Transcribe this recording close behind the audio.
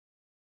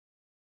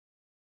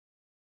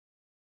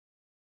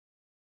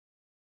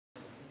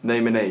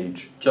Name and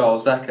age.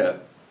 Charles Ecker,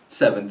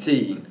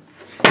 17.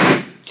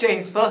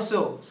 James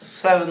Russell,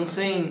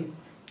 17.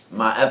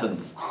 Matt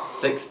Evans,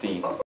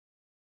 16.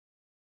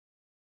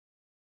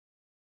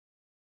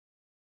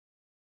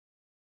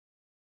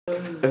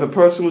 If a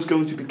person was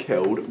going to be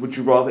killed, would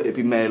you rather it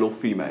be male or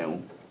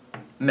female?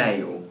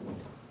 Male.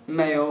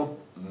 Male.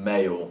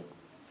 Male.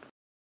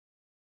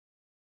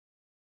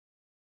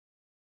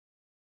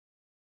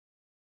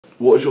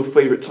 What is your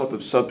favourite type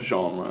of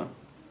subgenre?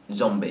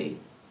 Zombie.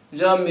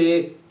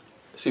 Zombie.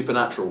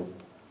 Supernatural.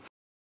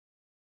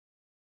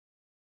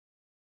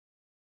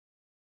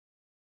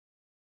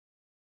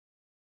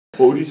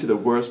 What would you say the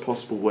worst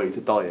possible way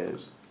to die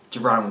is?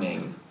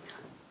 Drowning.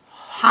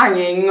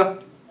 Hanging.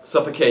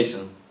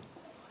 Suffocation.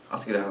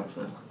 That's a good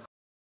answer.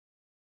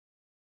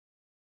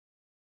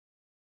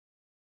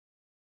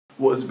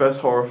 What is the best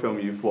horror film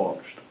you've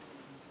watched?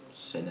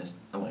 Sinister.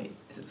 Oh wait,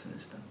 is it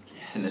Sinister?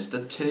 Yes.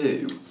 Sinister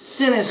 2.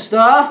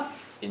 Sinister.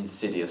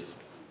 Insidious.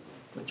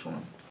 Which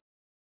one?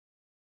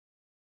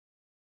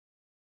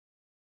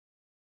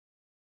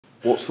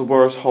 What's the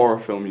worst horror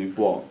film you've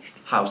watched?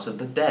 House of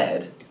the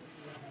Dead.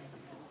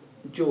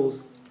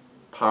 Jaws.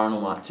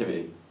 Paranormal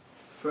Activity.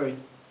 3.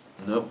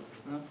 Nope.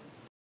 No.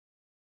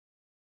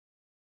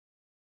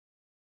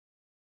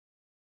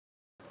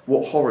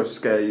 What horrors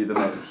scare you the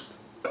most?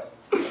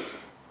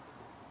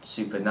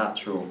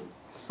 Supernatural.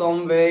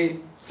 Zombie.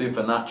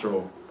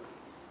 Supernatural.